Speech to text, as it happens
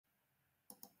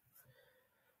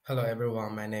Hello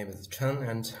everyone, my name is Chen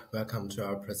and welcome to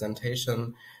our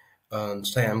presentation.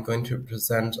 Today I'm going to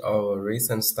present our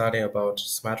recent study about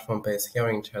smartphone-based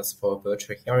hearing tests for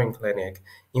virtual hearing clinic,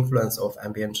 influence of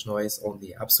ambient noise on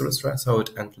the absolute threshold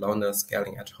and loudness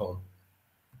scaling at home.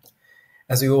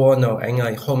 As you all know, in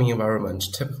a home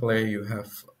environment, typically you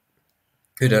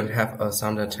don't have a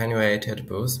sound attenuated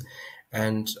booth,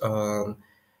 and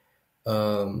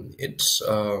it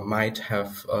might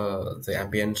have the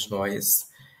ambient noise.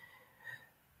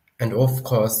 And of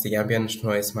course, the ambient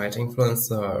noise might influence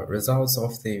the results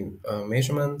of the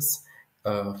measurements.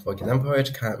 For example,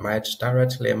 might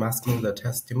directly masking the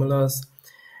test stimulus.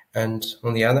 And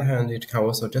on the other hand, it can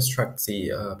also distract the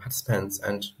participants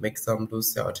and make them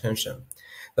lose their attention.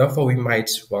 Therefore, we might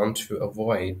want to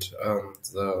avoid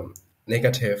the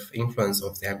negative influence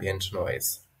of the ambient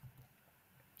noise.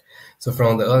 So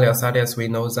from the earlier studies, we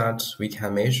know that we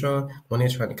can measure,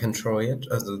 monitor, and control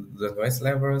the noise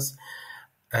levels.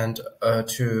 And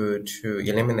to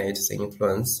eliminate the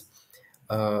influence,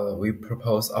 we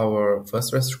propose our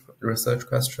first research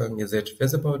question: is it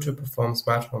feasible to perform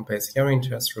smartphone-based hearing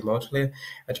tests remotely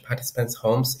at participants'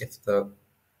 homes if the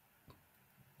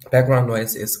background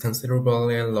noise is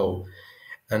considerably low?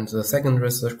 And the second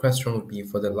research question would be,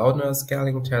 for the loudness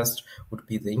scaling test, would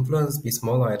the influence be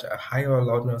smaller at a higher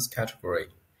loudness category?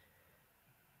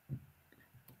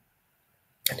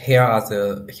 And here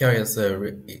is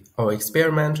our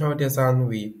experimental design.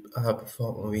 We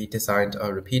designed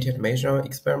repeated measure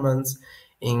experiments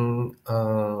in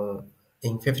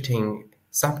 15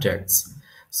 subjects.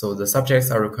 So the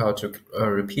subjects are required to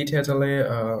repeatedly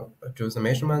do the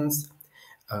measurements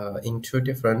in two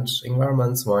different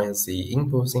environments. One is the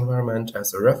in-booth environment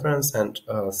as a reference, and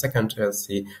second is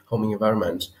the home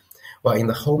environment. While in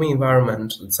the home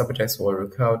environment, the subjects were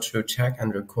required to check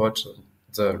and record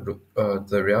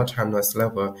the real-time noise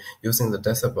level using the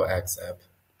DecibelX app.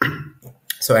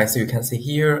 So as you can see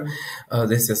here,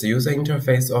 this is the user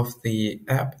interface of the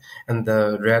app, and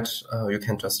the red, you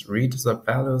can just read the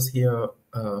values here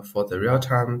for the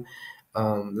real-time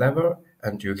level,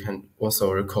 and you can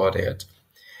also record it.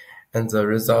 And the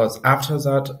results after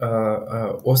that,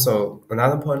 also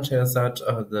another point is that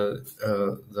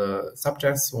the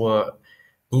subjects were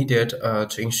needed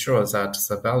to ensure that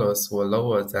the values were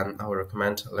lower than our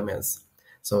recommended limits.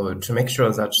 So to make sure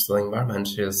that the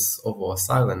environment is overall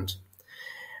silent.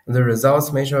 The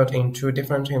results measured in two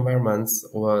different environments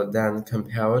were then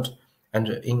compared, and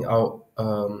in our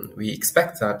we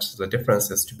expect that the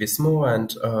differences to be small and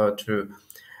to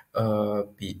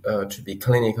be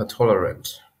clinical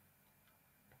tolerant.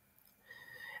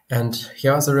 And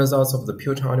here are the results of the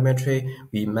Putin audiometry.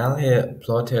 We manually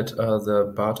plotted the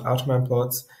Bart-Altman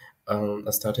plots,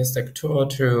 a statistic tool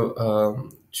to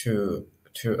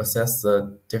assess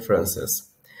the differences.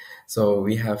 So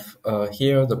we have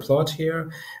here the plot here.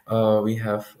 We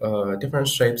have different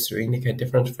shapes to indicate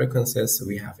different frequencies.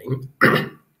 We have in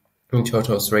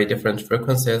total 3 different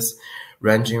frequencies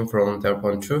ranging from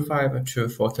 0.25 to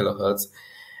 4 kilohertz.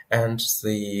 And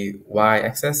the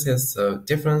y-axis is the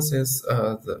differences,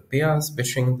 the bias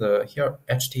between the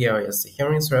HTL is the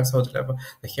hearing threshold level,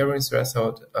 the hearing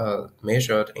threshold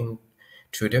measured in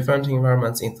 2 different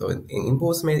environments, in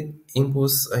in-booth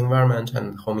environment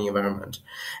and home environment.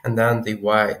 And then the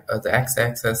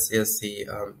x-axis is the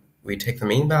we take the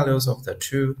mean values of the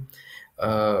two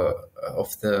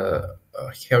of the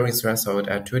hearing threshold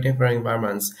at 2 different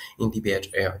environments in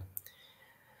dBHL.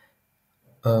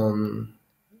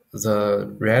 The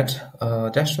red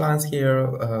dashed lines here,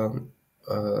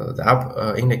 the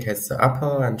up indicates the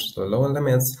upper and the lower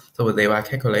limits, so they were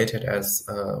calculated as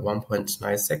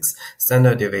 1.96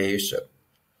 standard deviation.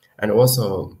 And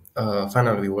also,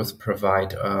 finally, we will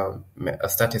provide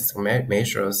statistical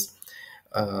measures,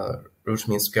 root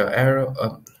mean square error,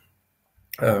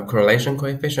 correlation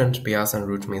coefficient, bias, and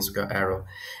root mean square error.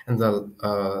 And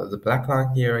the black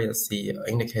line here is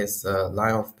indicates the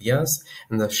line of bias,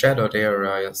 and the shadowed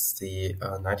area is the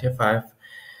 95%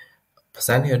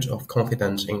 of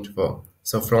confidence interval.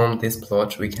 So from this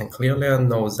plot, we can clearly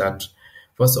know that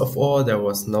first of all, there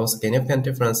was no significant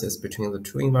differences between the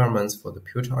 2 environments for the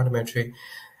Putin audiometry.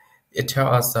 It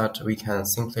tells us that we can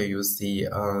simply use the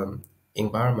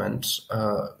environment.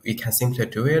 We can simply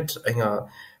do it in a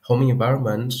home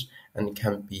environment, and it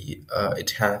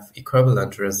have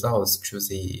equivalent results to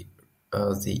the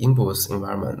in-booth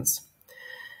environments,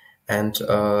 and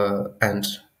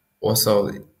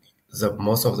also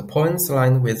most of the points lie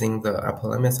within the upper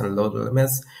limits and lower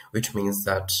limits, which means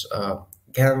that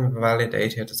again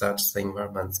validated that the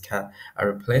environments are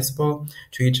replaceable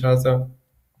to each other.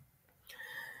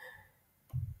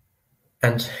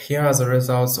 And here are the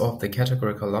results of the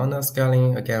categorical loudness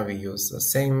scaling. Again, we use the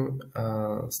same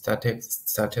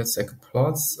statistic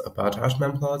plots,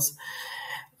 Barth-Ashman plots,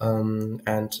 and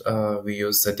we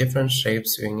use the different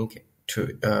shapes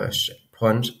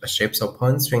shapes of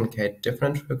points to indicate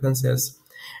different frequencies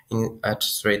at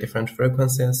 3 different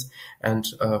frequencies. And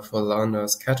for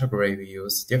loudness category, we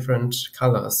use different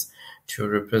colors to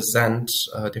represent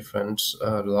different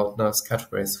loudness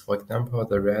categories. For example,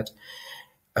 the red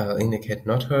indicate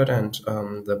not heard, and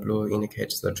the blue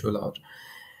indicates the too loud.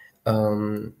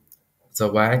 The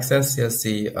y-axis is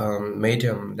the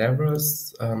medium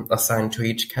levels assigned to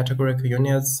each categorical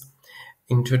units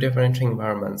in 2 different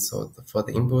environments. So for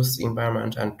the in-booth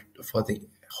environment and for the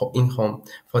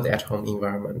at-home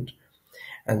environment.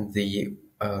 And the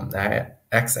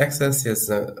x-axis is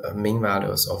the mean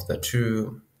values of the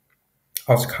 2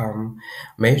 outcome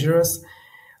measures.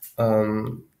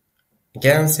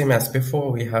 Again, same as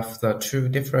before, we have the 2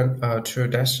 different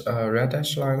red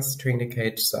dash lines to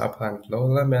indicate the upper and lower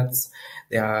limits.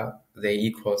 They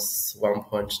equals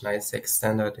 1.96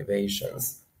 standard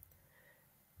deviations.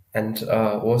 And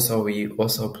also we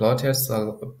plotted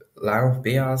the line of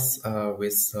bias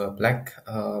with black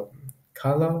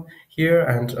color here,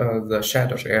 and the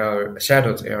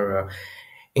shadowed area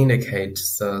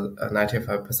indicates the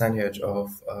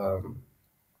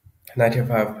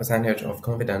 95% of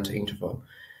confident interval.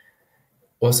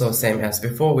 Also, same as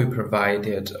before, we have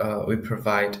provided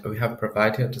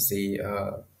the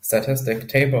statistic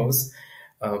tables,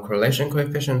 correlation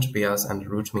coefficient, bias, and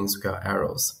root mean square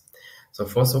errors. So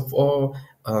first of all,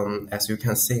 as you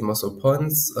can see, majority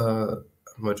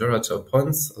of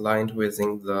points aligned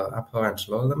within the upper and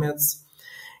lower limits.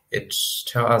 It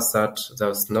tells us that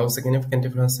there's no significant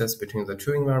differences between the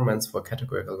 2 environments for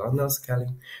categorical loudness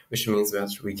scaling, which means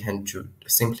that we can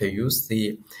simply use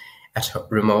the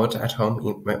remote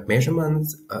at-home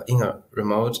measurements in a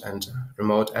remote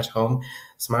at-home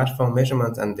smartphone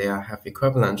measurements, and they have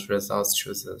equivalent results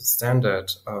to the standard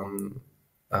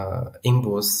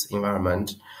in-booth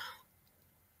environment,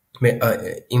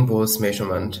 in-booth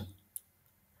measurement.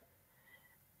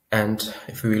 And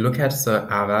if we look at the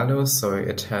R values, so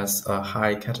it has a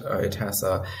higher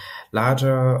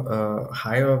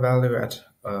value at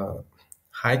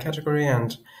high category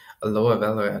and a lower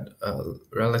value at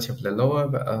relatively lower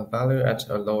value at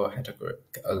a lower category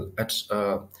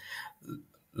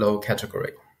low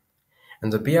category.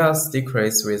 And the bias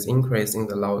decrease with increase in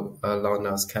the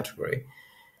loudness category.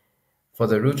 For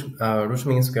the root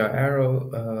mean square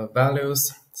error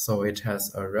values, so it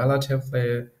has a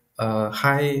relatively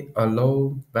high or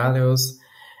low values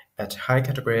at high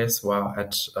categories, while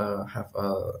have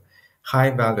high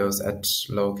values at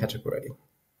low category.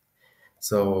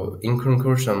 So in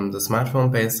conclusion, the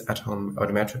smartphone-based at-home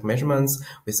audiometric measurements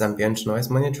with ambient noise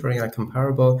monitoring are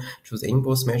comparable to the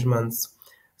in-booth measurements.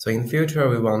 So in the future,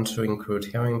 we want to include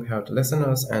hearing-impaired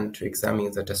listeners and to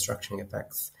examine the distraction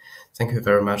effects. Thank you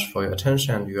very much for your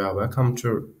attention, and you are welcome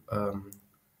to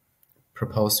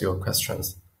propose your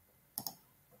questions.